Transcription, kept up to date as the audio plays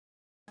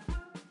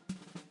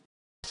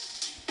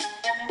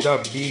The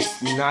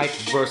Beast Knight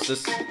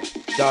versus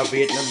the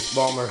Vietnamese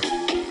bomber.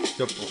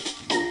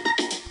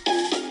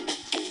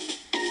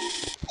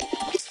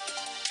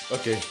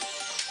 Okay,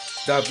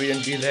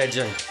 WNB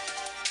legend.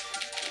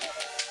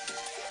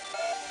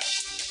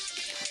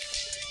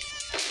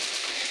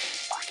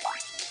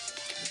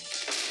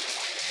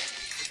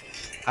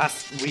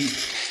 As we,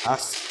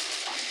 as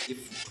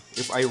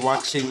if I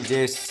watching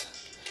this,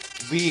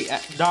 the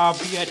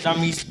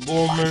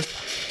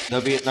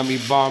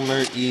Vietnamese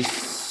bomber is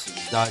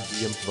the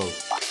Diem Pro.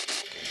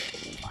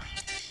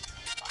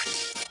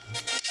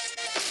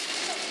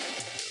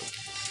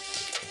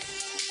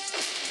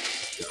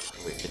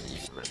 Wait, the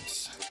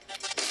difference.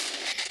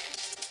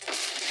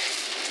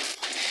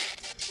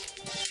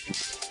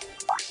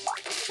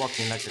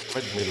 Walking like a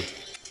treadmill.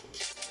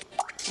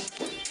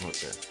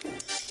 Okay.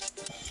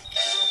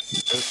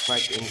 Just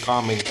like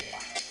incoming.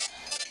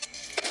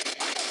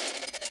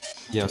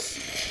 Yes.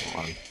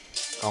 Come on.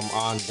 Come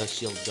on, the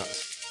shield gun.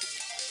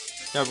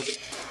 Yeah,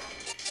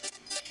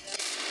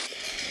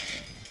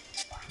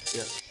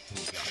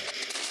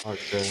 yeah.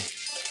 Okay.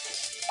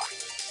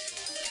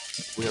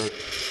 We're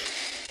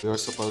we're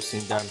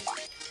supposing them.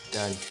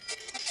 Then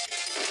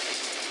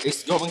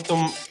he's going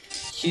to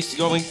he's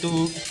going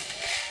to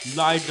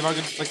lie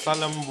Dragon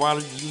Spectrum while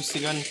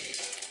using an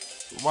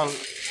while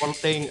while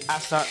playing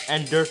as a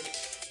Ender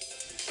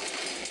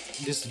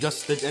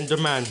disgusted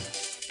Enderman.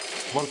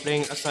 While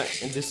playing as a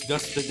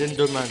disgusted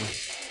Enderman.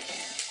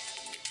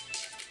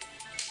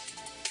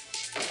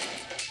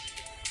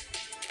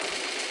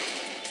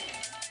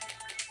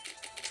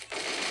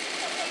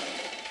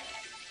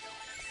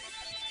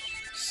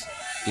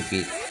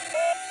 Defeat.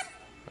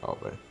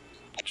 Over.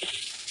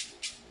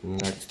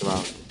 Next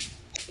round.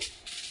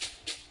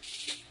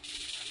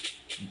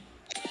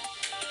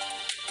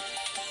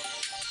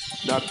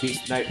 The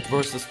Beast Knight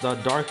versus the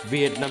Dark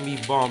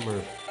Vietnamese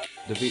Bomber.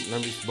 The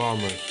Vietnamese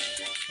Bomber.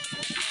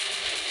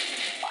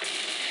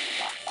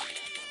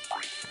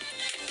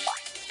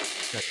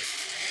 Okay.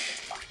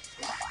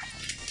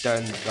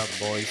 Then the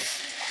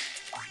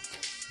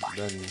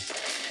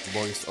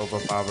boys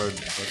overpowered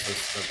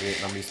versus the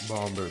Vietnamese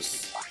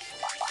Bombers.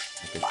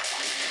 Okay.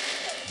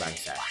 Bang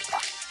sack.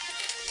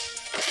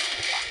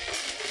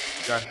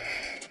 Okay.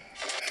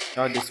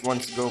 Now this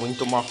one's going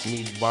to mock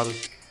me while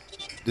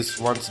this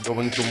one's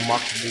going to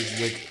mock me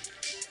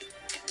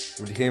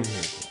with him.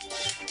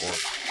 Or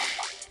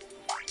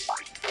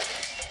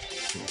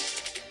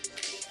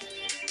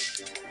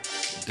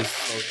this is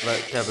so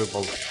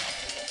terrible.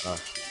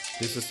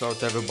 This is so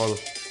terrible.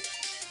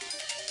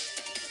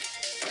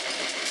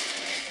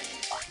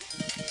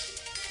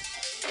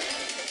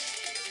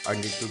 I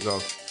need to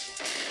go.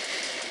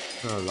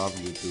 I love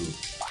you too.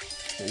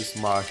 It's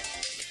my.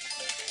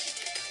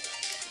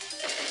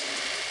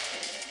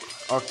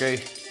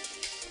 Okay.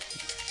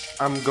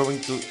 I'm going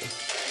to.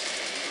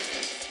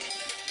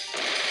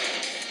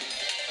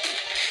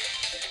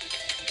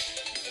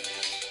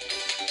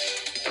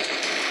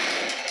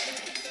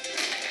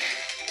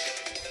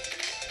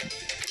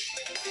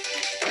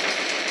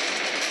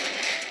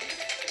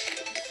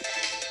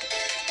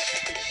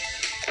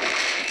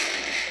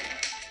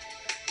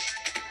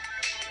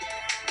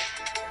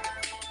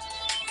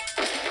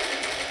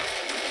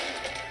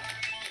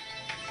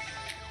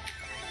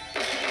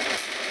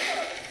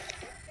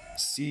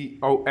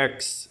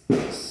 COX.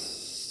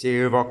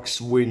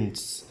 Xerox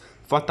wins.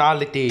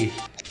 Fatality.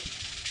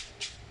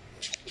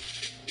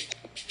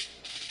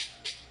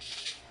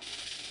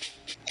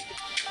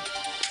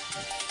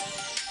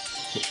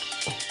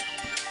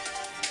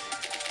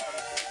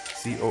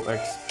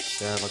 COX.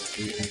 Xerox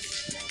wins.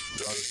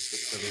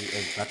 Victory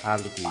and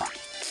fatality.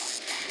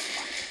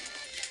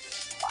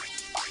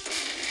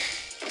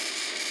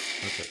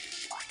 Okay.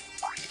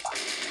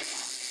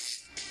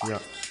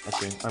 Yeah.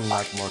 Okay. I'm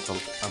not mortal.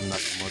 I'm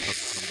not mortal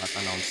combat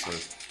announcer.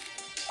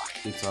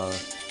 It's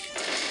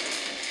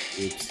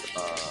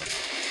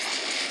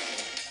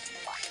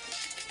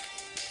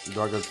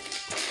dragon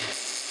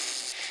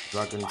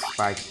dragon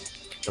spike.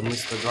 The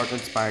Mr. Dragon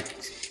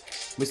Spikes.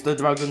 Mr.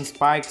 Dragon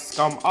Spikes,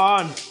 come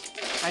on!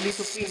 I need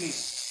to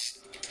finish.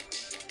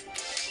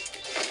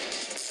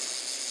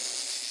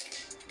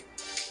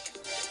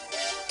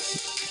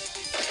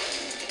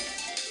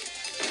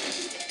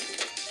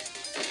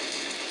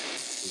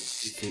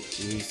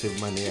 Receive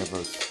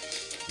maneuvers.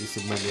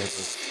 Receive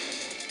maneuvers.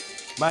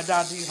 My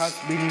daddy has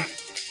been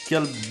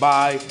killed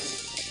by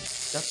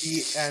the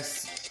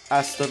PS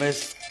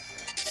asterisk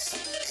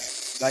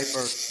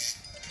sniper.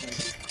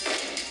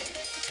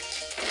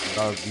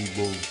 The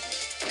boom.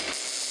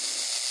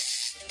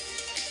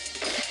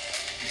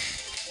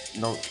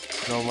 No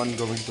one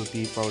going to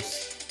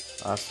T-pose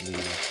as me.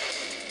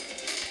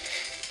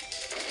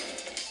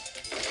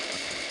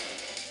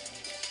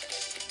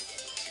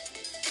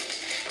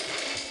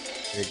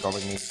 We're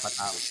going in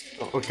fatal.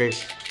 Okay,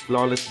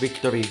 flawless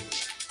victory.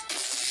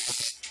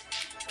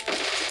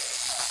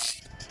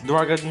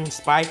 Dragon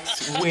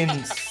Spikes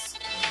wins.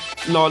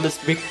 Flawless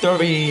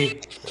victory.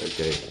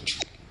 Okay.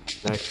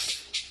 Next.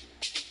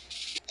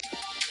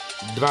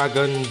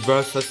 Dragon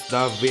versus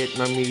the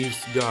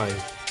Vietnamese guy.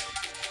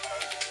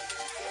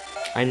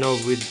 I know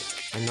with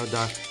I know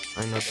that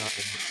I know that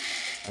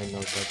I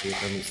know that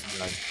Vietnamese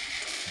guy.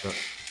 The,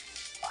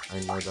 I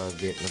know that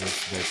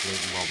Vietnamese guy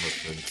played Mobile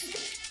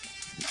Friends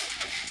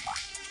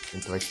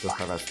and tries to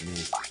harass me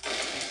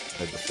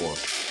like before.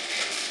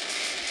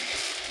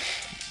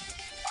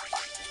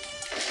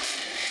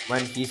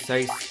 When he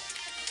says,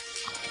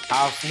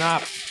 "Oh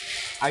snap!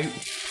 I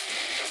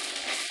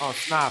oh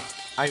snap!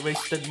 I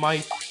wasted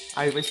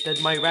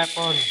my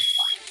weapon."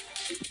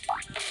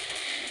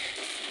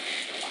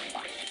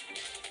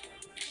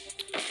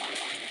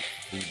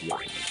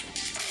 Idiot.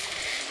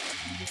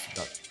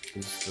 That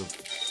is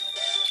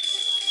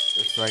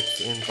the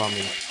strikes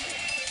incoming.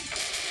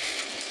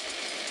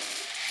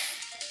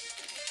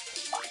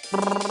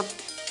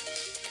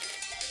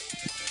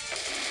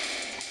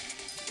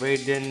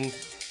 Raiden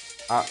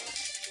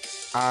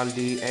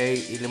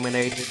LDA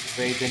eliminated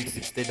Raiden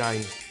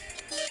 69.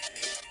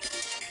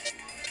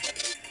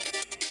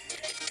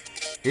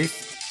 He's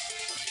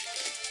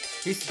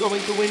he's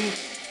going to win.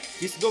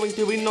 He's going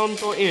to win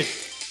onto it.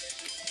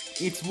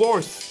 It's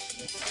worse.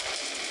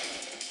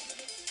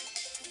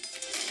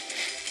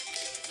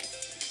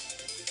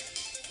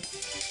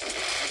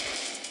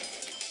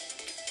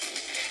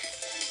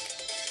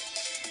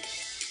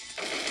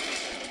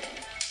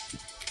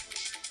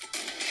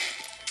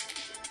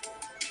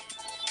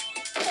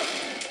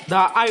 The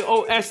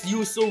iOS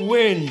user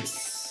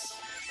wins.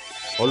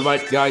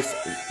 Alright guys,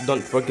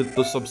 don't forget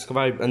to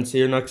subscribe and see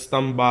you next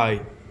time.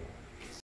 Bye.